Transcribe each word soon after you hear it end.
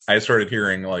I started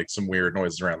hearing like some weird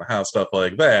noises around the house, stuff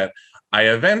like that. I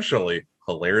eventually,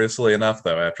 hilariously enough,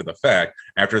 though, after the fact,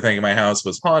 after thinking my house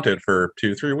was haunted for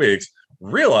 2-3 weeks,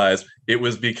 realized it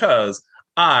was because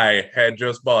I had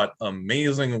just bought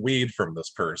amazing weed from this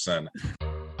person.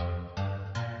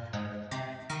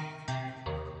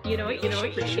 You know what you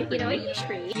should read? You know what you should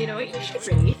read? You know what you should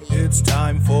read? It's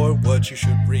time for What You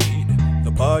Should Read,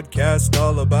 the podcast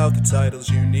all about the titles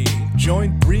you need.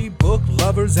 Join 3 book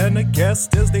lovers and a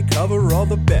guest as they cover all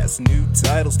the best new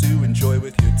titles to enjoy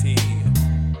with your tea.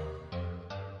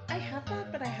 I have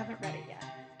that, but I haven't read it yet.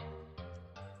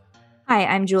 Hi,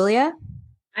 I'm Julia.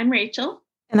 I'm Rachel.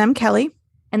 And I'm Kelly.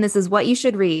 And this is What You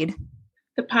Should Read,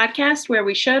 The podcast where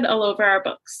we should all over our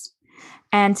books.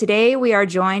 And today we are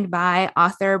joined by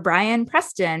author Brian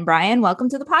Preston. Brian, welcome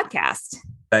to the podcast.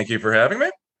 Thank you for having me.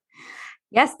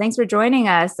 Yes, thanks for joining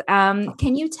us.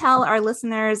 Can you tell our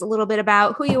listeners a little bit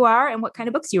about who you are and what kind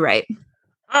of books you write?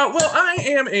 Well, I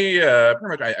am pretty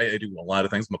much, I do a lot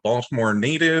of things. I'm a Baltimore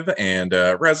native and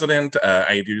resident.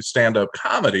 I do stand-up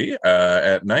comedy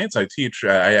at nights. I teach,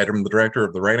 I am the director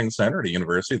of the Writing Center at a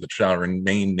university that shall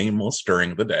remain nameless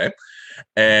during the day.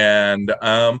 And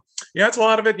it's a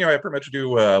lot of it. I pretty much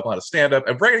do a lot of stand-up.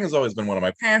 And writing has always been one of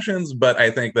my passions, but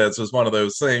I think that's just one of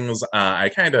those things. I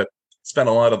kind of spent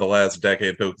a lot of the last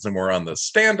decade focusing more on the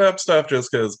stand-up stuff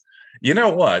just because, you know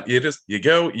what? You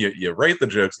go, you write the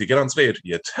jokes, you get on stage,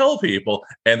 you tell people,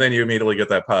 and then you immediately get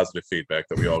that positive feedback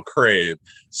that we all crave.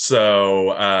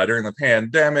 So during the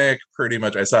pandemic, pretty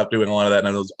much I stopped doing a lot of that,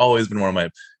 and it's always been one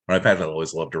of my passions. I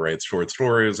always loved to write short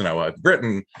stories. I've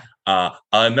written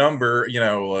a number,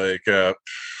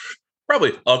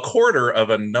 probably a quarter of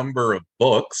a number of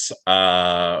books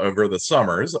over the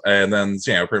summers. And then,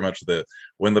 pretty much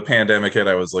when the pandemic hit,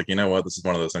 I was like, you know what, this is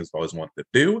one of those things I've always wanted to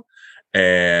do.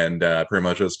 And pretty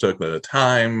much just took the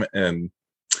time and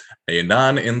a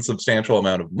non-insubstantial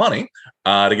amount of money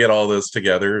to get all this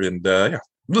together. And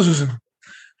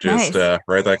just nice.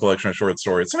 Write that collection of short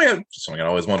stories. Something I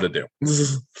always wanted to do.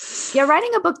 Yeah,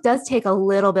 writing a book does take a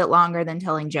little bit longer than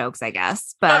telling jokes, I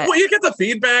guess. But well, you get the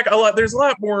feedback a lot. There's a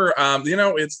lot more.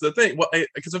 It's the thing. Well,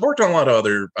 because I've worked on a lot of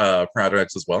other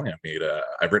projects as well.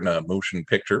 I've written a motion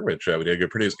picture, which we did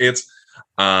get produced. It's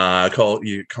called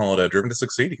Driven to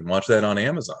Succeed. You can watch that on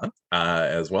Amazon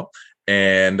as well.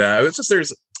 And it's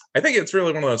just I think it's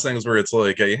really one of those things where it's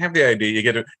like you have the idea, you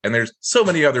get it, and there's so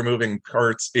many other moving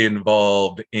parts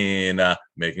involved in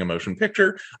making a motion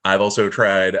picture. I've also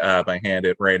tried my hand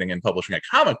at writing and publishing a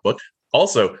comic book.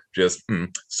 Also, just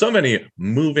so many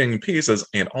moving pieces,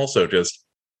 and also just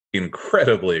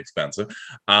incredibly expensive.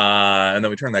 And then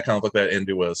we turned that comic book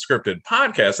into a scripted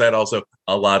podcast. That also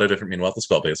a lot of different. Meanwhile, the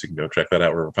Spell-Based. You can go check that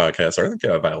out wherever podcasts are. I think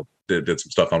Val did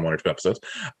some stuff on 1 or 2 episodes.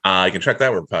 You can check that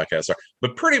wherever podcasts are.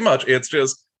 But pretty much, it's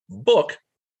just book,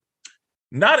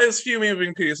 not as few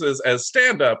moving pieces as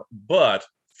stand-up, but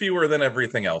fewer than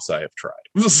everything else I have tried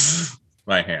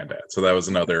my hand at. So that was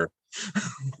another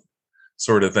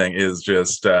sort of thing, is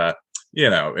just I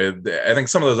think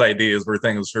some of those ideas were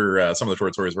things for some of the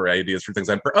short stories were ideas for things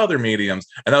and for other mediums,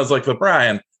 and I was like, but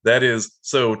Brian, that is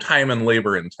so time and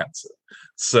labor intensive,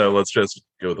 so let's just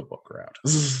go the book route.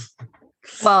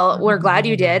 Well, we're glad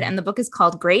you did. And the book is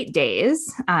called Great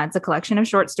Days. It's a collection of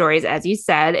short stories, as you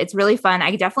said. It's really fun.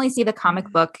 I definitely see the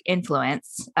comic book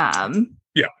influence.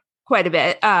 Quite a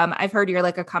bit. I've heard you're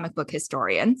like a comic book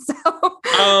historian. So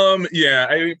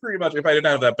I pretty much, if I didn't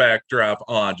have that backdrop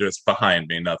on just behind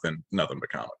me, nothing but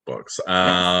comic books.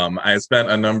 I spent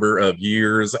a number of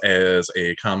years as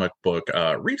a comic book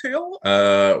retail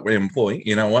employee.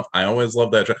 You know what? I always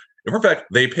love that job. If in fact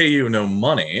they pay you no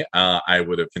money, I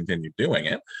would have continued doing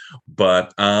it.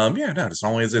 But it's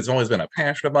always been a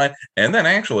passion of mine. And then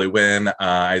actually, when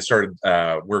I started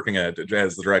working as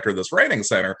the director of this writing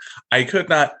center, I could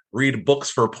not read books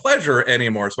for pleasure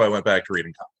anymore. So I went back to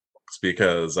reading comic books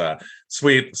because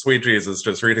sweet Jesus,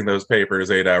 just reading those papers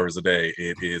 8 hours a day,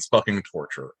 it is fucking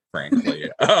torture, frankly.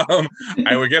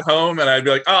 I would get home and I'd be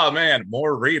like, oh man,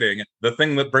 more reading, the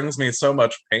thing that brings me so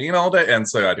much pain all day. And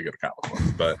so I had to go to comic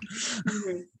books, but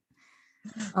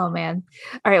oh man.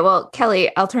 All right. Well,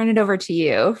 Kelly, I'll turn it over to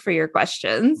you for your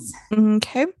questions.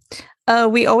 Okay.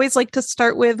 We always like to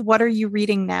start with, what are you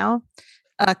reading now?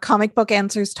 Comic book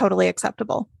answers, totally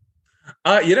acceptable.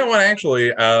 You know what?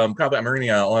 Actually, probably I'm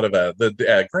reading a lot of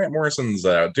the Grant Morrison's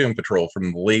Doom Patrol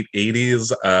from the late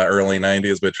 '80s, early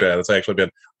 '90s, which that's actually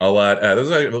been a lot. This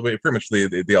is pretty much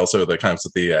the also the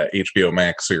concept the HBO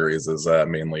Max series is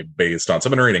mainly based on. So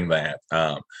I've been reading that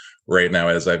right now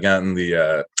as I've gotten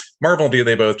the Marvel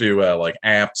they both do like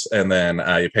apps, and then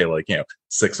you pay like, you know,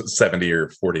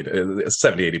 $70 or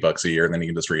 $80 a year, and then you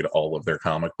can just read all of their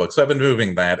comic books. So I've been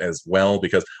moving that as well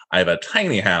because I have a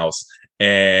tiny house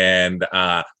and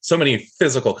so many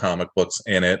physical comic books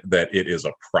in it that it is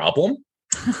a problem.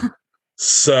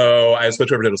 So I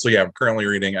switched over to it. So yeah, I'm currently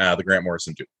reading the Grant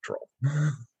Morrison Doom Patrol.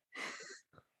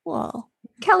 Well,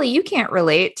 Kelly, you can't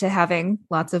relate to having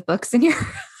lots of books in your.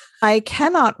 I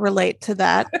cannot relate to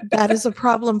that. That is a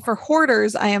problem for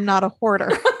hoarders. I am not a hoarder.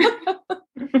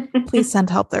 Please send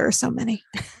help. There are so many.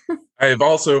 I have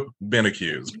also been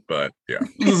accused, but yeah.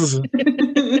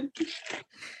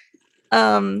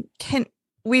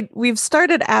 We've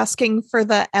started asking for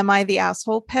the "Am I the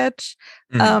asshole?" pitch,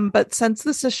 but since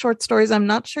this is short stories, I'm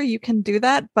not sure you can do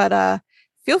that. But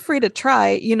feel free to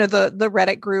try. You know, the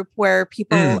Reddit group where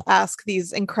people ask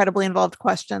these incredibly involved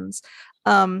questions.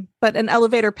 But an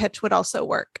elevator pitch would also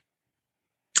work.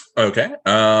 Okay.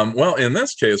 Well, in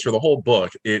this case, for the whole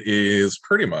book, it is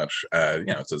pretty much, you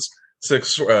know, it says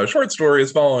 6 short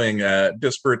stories following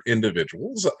disparate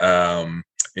individuals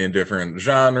in different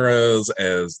genres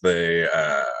as they,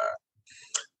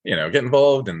 you know, get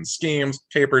involved in schemes,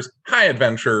 capers, high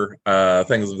adventure,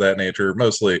 things of that nature,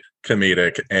 mostly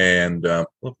comedic, and, you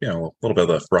know, a little bit of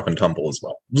the rough and tumble as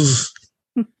well.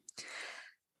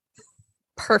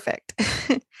 Perfect.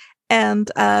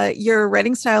 And your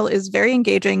writing style is very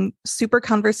engaging, super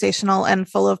conversational, and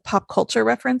full of pop culture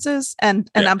references, and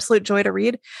an absolute joy to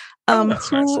read.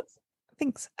 Nice.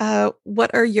 Thanks.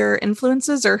 What are your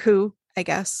influences, or who, I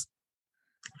guess?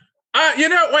 You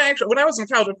know, well, actually, when I was in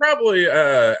college,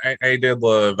 I did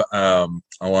love a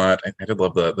lot. I did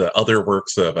love the other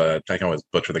works of I can always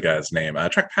butcher the guy's name.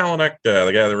 Chuck Palahniuk,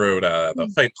 the guy that wrote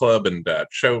the Fight Club and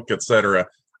Choke, etc.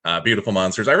 Beautiful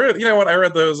Monsters. I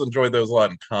read those, enjoyed those a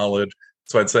lot in college.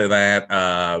 So I'd say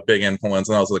that big influence,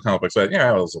 and also the comic books.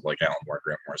 Yeah, I also like Alan Moore,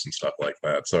 Grant Morrison, stuff like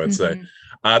that. So I'd say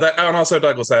that, and also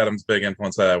Douglas Adams, big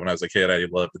influence. When I was a kid, I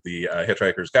loved the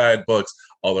Hitchhiker's Guide books.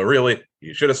 Although really,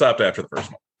 you should have stopped after the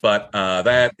first one. But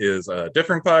that is a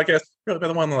different podcast. Really, by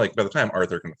the time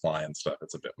Arthur can fly and stuff,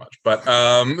 it's a bit much. But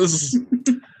this is.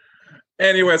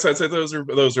 Anyway, so I'd say those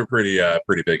are pretty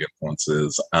big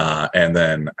influences. And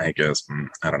then I guess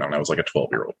I don't know. When I was like a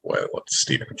 12-year-old boy, I loved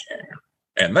Stephen King,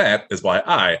 and that is why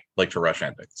I like to rush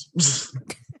endings.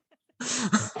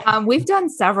 We've done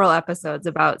several episodes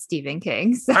about Stephen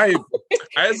King. So.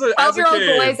 As a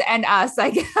 12-year-old boys and us, I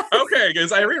guess. Okay,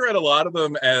 because I reread a lot of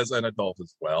them as an adult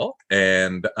as well,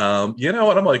 and you know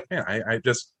what? I'm like, man,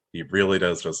 he really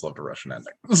does just love to rush an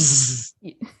ending.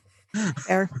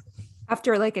 Fair.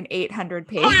 After like an 800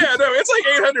 page. Oh yeah, no, it's like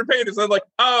 800 pages. I'm like,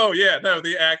 oh yeah, no,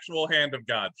 the actual hand of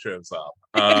God shows up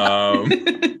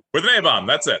with an A-bomb.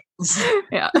 That's it.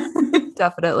 Yeah,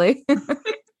 definitely.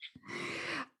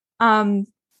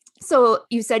 So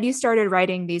you said you started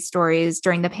writing these stories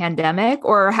during the pandemic,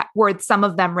 or were some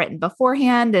of them written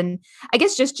beforehand? And I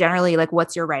guess just generally, like,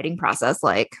 what's your writing process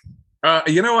like?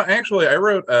 You know what? Actually, I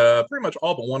wrote pretty much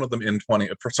all but one of them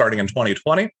starting in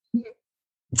 2020.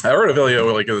 I wrote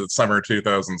Avilio like in the summer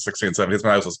 2016, 17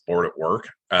 when I was just bored at work.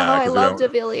 I loved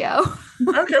Avilio.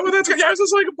 Okay, well that's good. Yeah, I was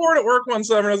just like bored at work one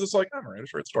summer. I was just like, I'm ready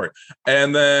to write a story.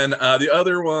 And then the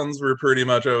other ones were pretty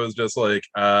much I was just like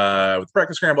with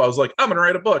Breakfast Scramble, I was like, I'm gonna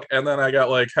write a book. And then I got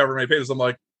like however many pages. I'm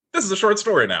like, this is a short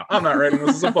story now. I'm not writing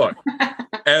this as a book.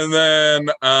 And then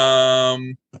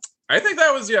I think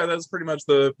that was pretty much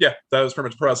the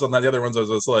process on that. The other ones I was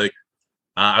just like,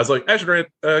 I should write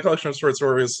a collection of short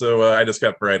stories, so I just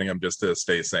kept writing them just to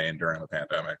stay sane during the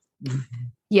pandemic.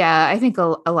 Yeah, I think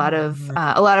a lot of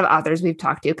authors we've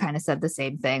talked to kind of said the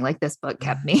same thing. Like this book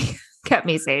kept me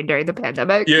sane during the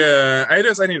pandemic. Yeah, I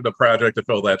needed a project to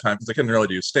fill that time because I couldn't really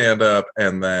do stand up,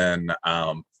 and then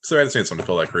so I just needed something to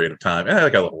fill that creative time. And I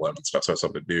got a little alone and stuff, so I had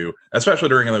something to do, especially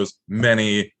during those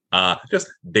many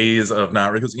just days of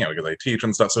not because I teach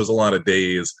and stuff. So there's a lot of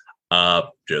days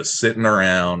just sitting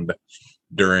around.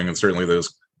 During certainly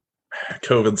those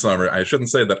COVID summer, I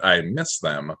shouldn't say that I miss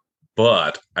them,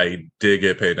 but I did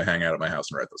get paid to hang out at my house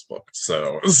and write this book.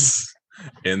 So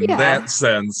in that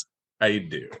sense, I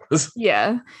do.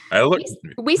 Yeah.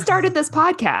 We started this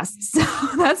podcast, so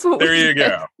that's what there you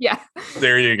go. Yeah.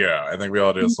 There you go. I think we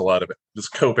all do a lot of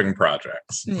just coping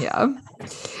projects. Yeah.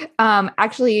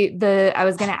 Actually, I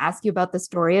was going to ask you about the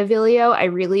story of Avilio. I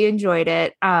really enjoyed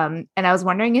it. And I was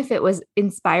wondering if it was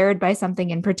inspired by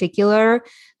something in particular.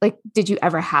 Like, did you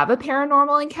ever have a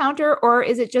paranormal encounter, or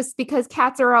is it just because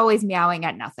cats are always meowing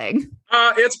at nothing?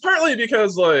 It's partly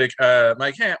because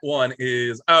my cat one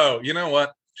is, you know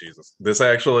what? Jesus,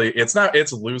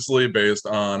 it's loosely based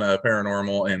on a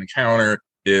paranormal encounter.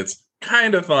 It's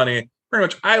kind of funny. Pretty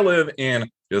much, I live in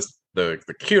just the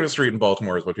cutest street in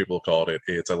Baltimore is what people have called it.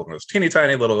 It's a this teeny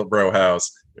tiny little row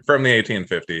house from the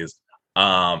 1850s.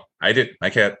 My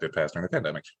cat did pass during the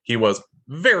pandemic. He was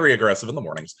very aggressive in the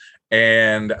mornings,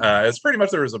 and it's pretty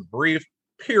much there was a brief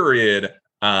period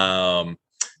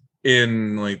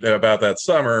in like about that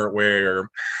summer where,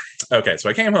 okay, so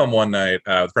I came home one night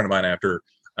with a friend of mine after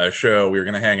a show. We were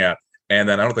going to hang out. And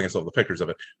then I don't think I still have the pictures of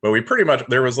it, but we pretty much,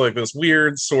 there was like this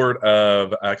weird sort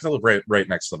of, because I live right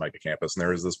next to the Micah campus, and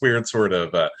there was this weird sort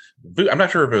of, I'm not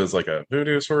sure if it was like a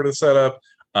voodoo sort of setup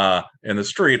in the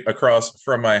street across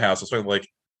from my house. It's sort of like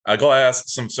a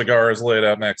glass, some cigars laid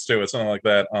out next to it, something like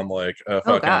that on like a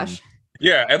fucking, oh gosh.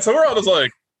 Yeah. And so we're all just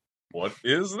like, what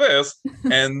is this?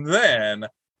 And then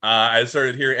I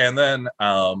started hearing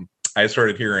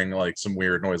like some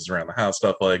weird noises around the house,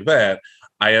 stuff like that.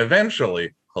 I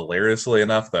eventually, hilariously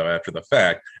enough, though, after the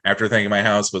fact, after thinking my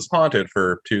house was haunted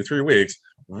for 2-3 weeks,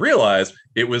 realized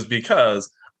it was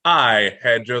because I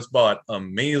had just bought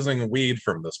amazing weed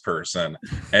from this person.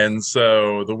 And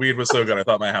so the weed was so good, I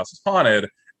thought my house was haunted.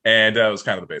 And that was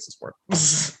kind of the basis for it.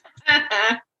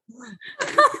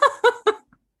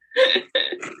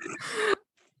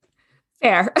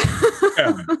 Fair.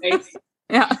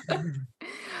 Yeah.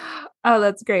 Oh,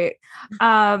 that's great.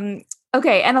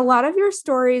 Okay, and a lot of your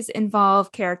stories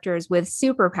involve characters with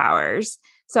superpowers.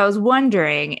 So I was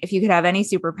wondering if you could have any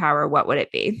superpower, what would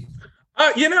it be?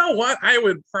 You know what? I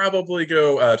would probably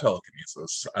go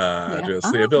telekinesis.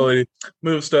 Just the ability to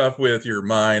move stuff with your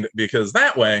mind, because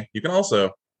that way you can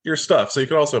also, your stuff, so you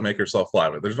can also make yourself fly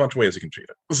with it. There's a bunch of ways you can cheat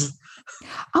it.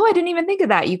 Oh, I didn't even think of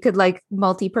that. You could like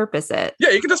multi-purpose it. Yeah,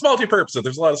 you can just multi-purpose it.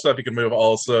 There's a lot of stuff you can move.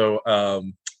 Also,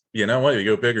 you know what? You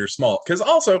go big or small. Because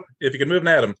also, if you can move an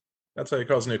atom, that's how you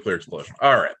cause a nuclear explosion.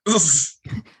 All right.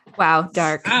 Wow,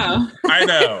 dark. Wow. I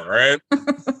know, right?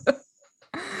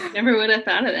 Never would have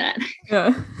thought of that.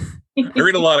 Yeah. I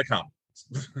read a lot of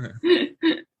comics.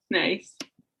 Nice.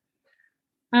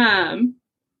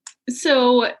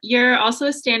 So you're also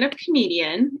a stand-up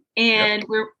comedian, and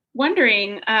we're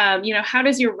wondering, how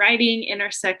does your writing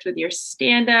intersect with your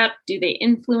stand-up? Do they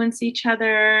influence each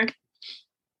other?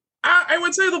 I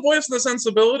would say the voice and the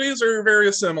sensibilities are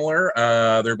very similar.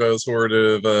 They're both sort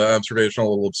of observational,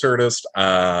 a little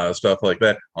absurdist, stuff like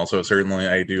that. Also, certainly,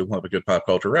 I do love a good pop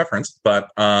culture reference. But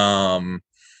I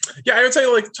would say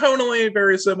like tonally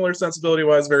very similar,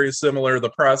 sensibility-wise very similar.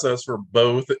 The process for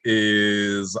both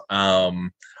is,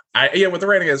 with the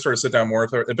writing, I sort of sit down more.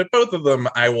 But both of them,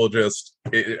 I will just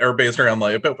are based around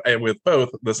like with both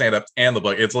the stand-up and the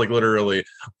book. It's like literally,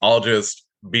 I'll just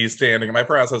be standing. My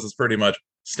process is pretty much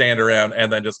stand around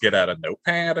and then just get out a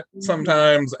notepad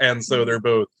sometimes, and so they're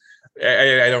both.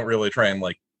 I don't really try and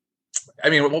like. I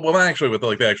mean, well, actually, with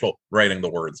like the actual writing the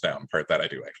words down part, that I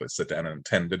do actually sit down and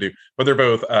intend to do. But they're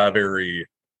both very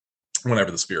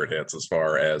whenever the spirit hits, as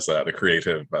far as the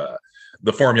creative,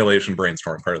 the formulation,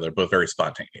 brainstorming part of it. They're both very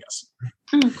spontaneous.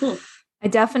 Oh, cool. I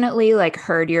definitely like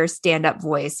heard your stand-up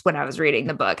voice when I was reading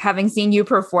the book. Having seen you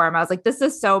perform, I was like, this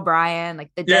is so Brian, like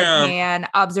the deadpan,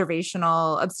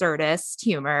 observational, absurdist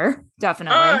humor.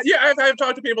 Definitely. I've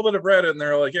talked to people that have read it, and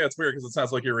they're like, yeah, it's weird because it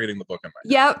sounds like you're reading the book in my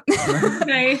head. Yep.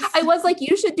 Nice. I was like,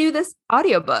 you should do this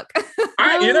audiobook.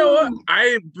 You know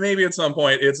what? Maybe at some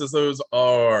point, it's as those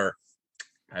are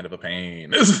kind of a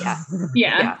pain.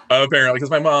 Yeah. Apparently,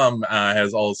 because my mom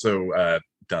has also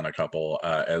done a couple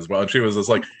as well, and she was just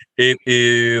like, it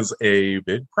is a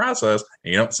big process,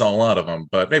 and you don't sell a lot of them,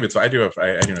 but maybe it's I do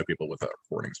know people with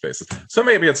recording spaces, so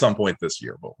maybe at some point this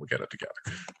year we'll get it together.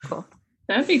 Cool.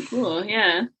 That'd be cool.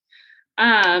 Yeah.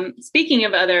 Speaking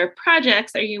of other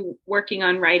projects, are you working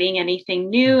on writing anything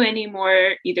new, any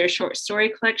more either short story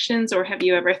collections, or have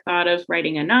you ever thought of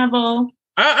writing a novel?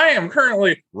 I am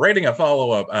currently writing a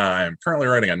follow-up. I'm currently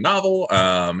writing a novel.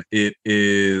 It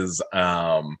is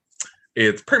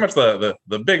it's pretty much the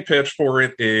big pitch for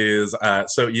it is like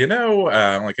in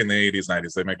the 80s,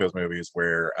 90s, they make those movies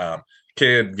where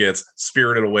kid gets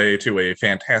spirited away to a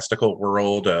fantastical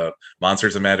world of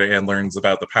monsters and magic and learns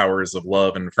about the powers of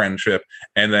love and friendship,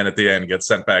 and then at the end gets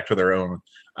sent back to their own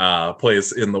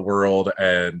place in the world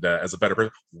and as a better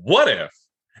person. What if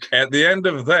at the end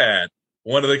of that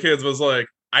one of the kids was like,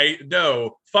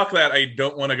 fuck that, I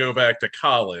don't want to go back to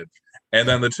college, and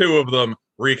then the two of them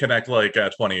reconnect like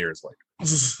 20 years later.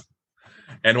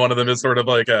 And one of them is sort of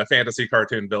like a fantasy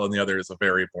cartoon villain. The other is a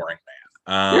very boring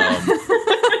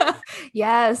man.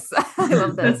 Yes. I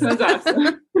love this. That sounds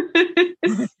awesome.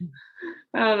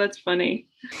 Oh, that's funny.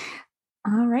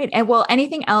 All right. And well,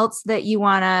 anything else that you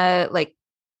want to like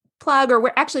plug, or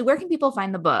where can people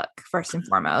find the book first and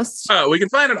foremost? We can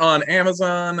find it on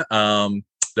Amazon.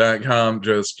 .com,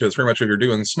 just because pretty much if you're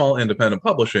doing small independent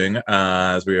publishing,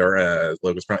 as we are as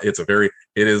Locust Prime, it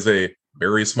is a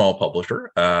very small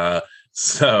publisher.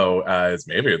 So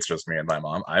maybe it's just me and my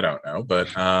mom. I don't know, but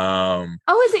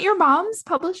is it your mom's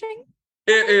publishing?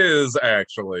 It is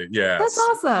actually, yes.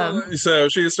 That's awesome. So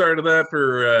she started that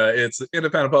for it's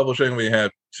independent publishing. We have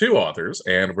 2 authors,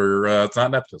 and we're it's not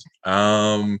nepotism.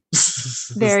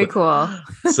 Very cool.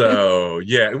 So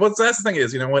yeah, well, that's the thing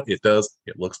is, you know what? It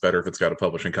looks better if it's got a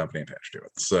publishing company attached to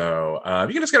it. So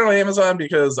you can just get it on Amazon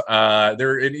because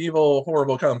they're an evil,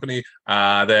 horrible company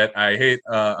that I hate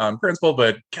on principle.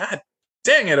 But God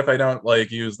dang it, if I don't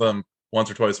use them once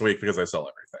or twice a week because I sell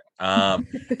everything.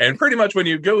 And pretty much when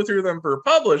you go through them for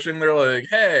publishing, they're like,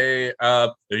 hey,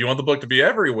 if you want the book to be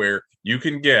everywhere, you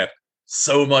can get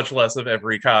so much less of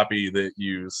every copy that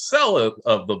you sell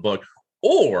of the book,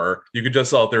 or you could just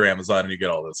sell it through Amazon and you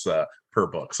get all this per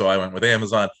book. So I went with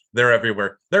Amazon. They're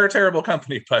everywhere. They're a terrible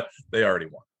company, but they already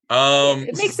won.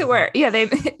 It makes it work. Yeah, they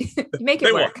make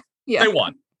it work. Won. Yeah,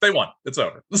 They won. It's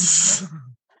over.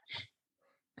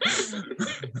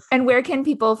 And where can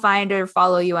people find or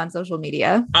follow you on social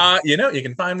media? You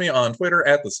can find me on Twitter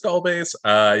at the Skullbase.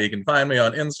 You can find me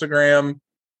on Instagram,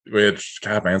 which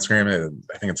my Instagram is,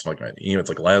 I think it's it's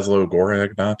like Laszlo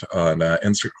Goreg, not on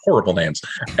Instagram. Horrible names.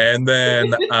 And then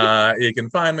you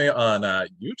can find me on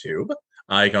YouTube.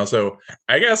 You can also,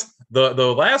 I guess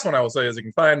the last one I will say is you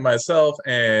can find myself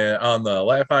on the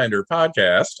Laugh Finder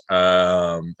podcast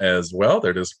as well.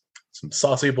 They're just some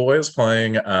saucy boys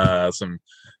playing some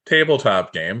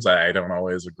tabletop games. I don't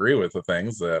always agree with the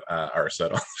things that are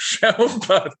said on the show,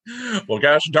 but well,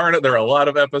 gosh darn it, there are a lot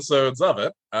of episodes of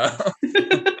it. I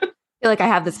feel like I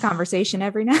have this conversation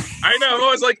every night. I know. I'm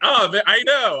always like, I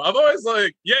know. I'm always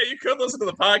like, yeah, you could listen to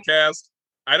the podcast.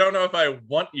 I don't know if I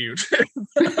want you to.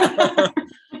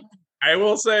 I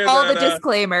will say all the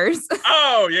disclaimers.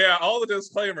 Oh yeah, all the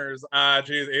disclaimers.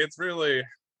 Geez, it's really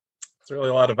a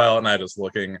lot about and I just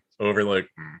looking over like.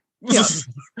 Yeah.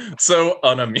 So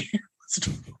unamused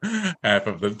half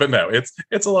of this, but no, it's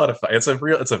a lot of fun. It's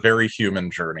a very human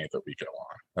journey that we go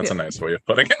on. That's a nice way of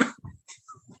putting it.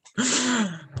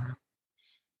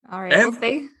 All right.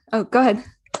 Go ahead.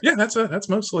 Yeah, that's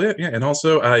mostly it. Yeah, and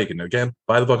also you can again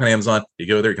buy the book on Amazon. You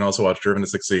go there, you can also watch Driven to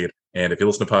Succeed. And if you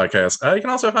listen to podcasts, you can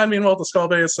also find me in Walt the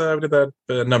Skullbase. We did that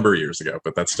a number of years ago,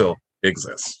 but that still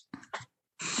exists.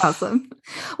 Awesome.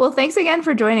 Well, thanks again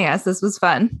for joining us. This was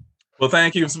fun. Well,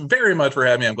 thank you very much for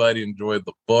having me. I'm glad you enjoyed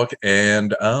the book.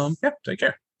 And take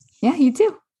care. Yeah, you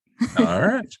too. All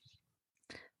right.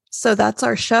 So that's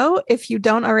our show. If you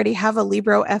don't already have a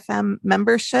Libro FM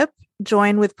membership,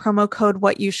 join with promo code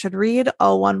What You Should Read,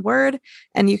 all one word,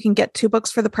 and you can get 2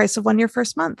 books for the price of one your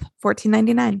first month,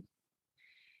 $14.99.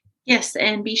 Yes,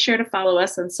 and be sure to follow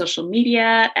us on social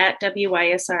media at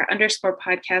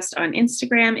WYSR_podcast on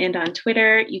Instagram and on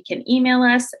Twitter. You can email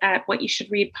us at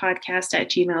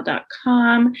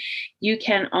whatyoushouldreadpodcast@gmail.com. You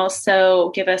can also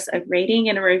give us a rating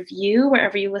and a review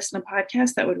wherever you listen to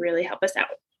podcasts. That would really help us out.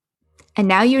 And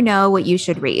now you know what you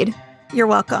should read. You're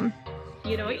welcome.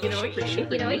 You know what you should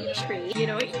read.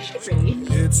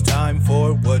 It's time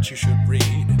for What You Should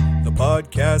Read, the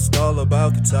podcast all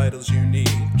about the titles you need.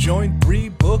 Join 3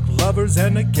 book lovers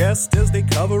and a guest as they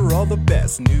cover all the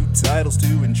best new titles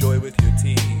to enjoy with your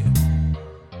tea.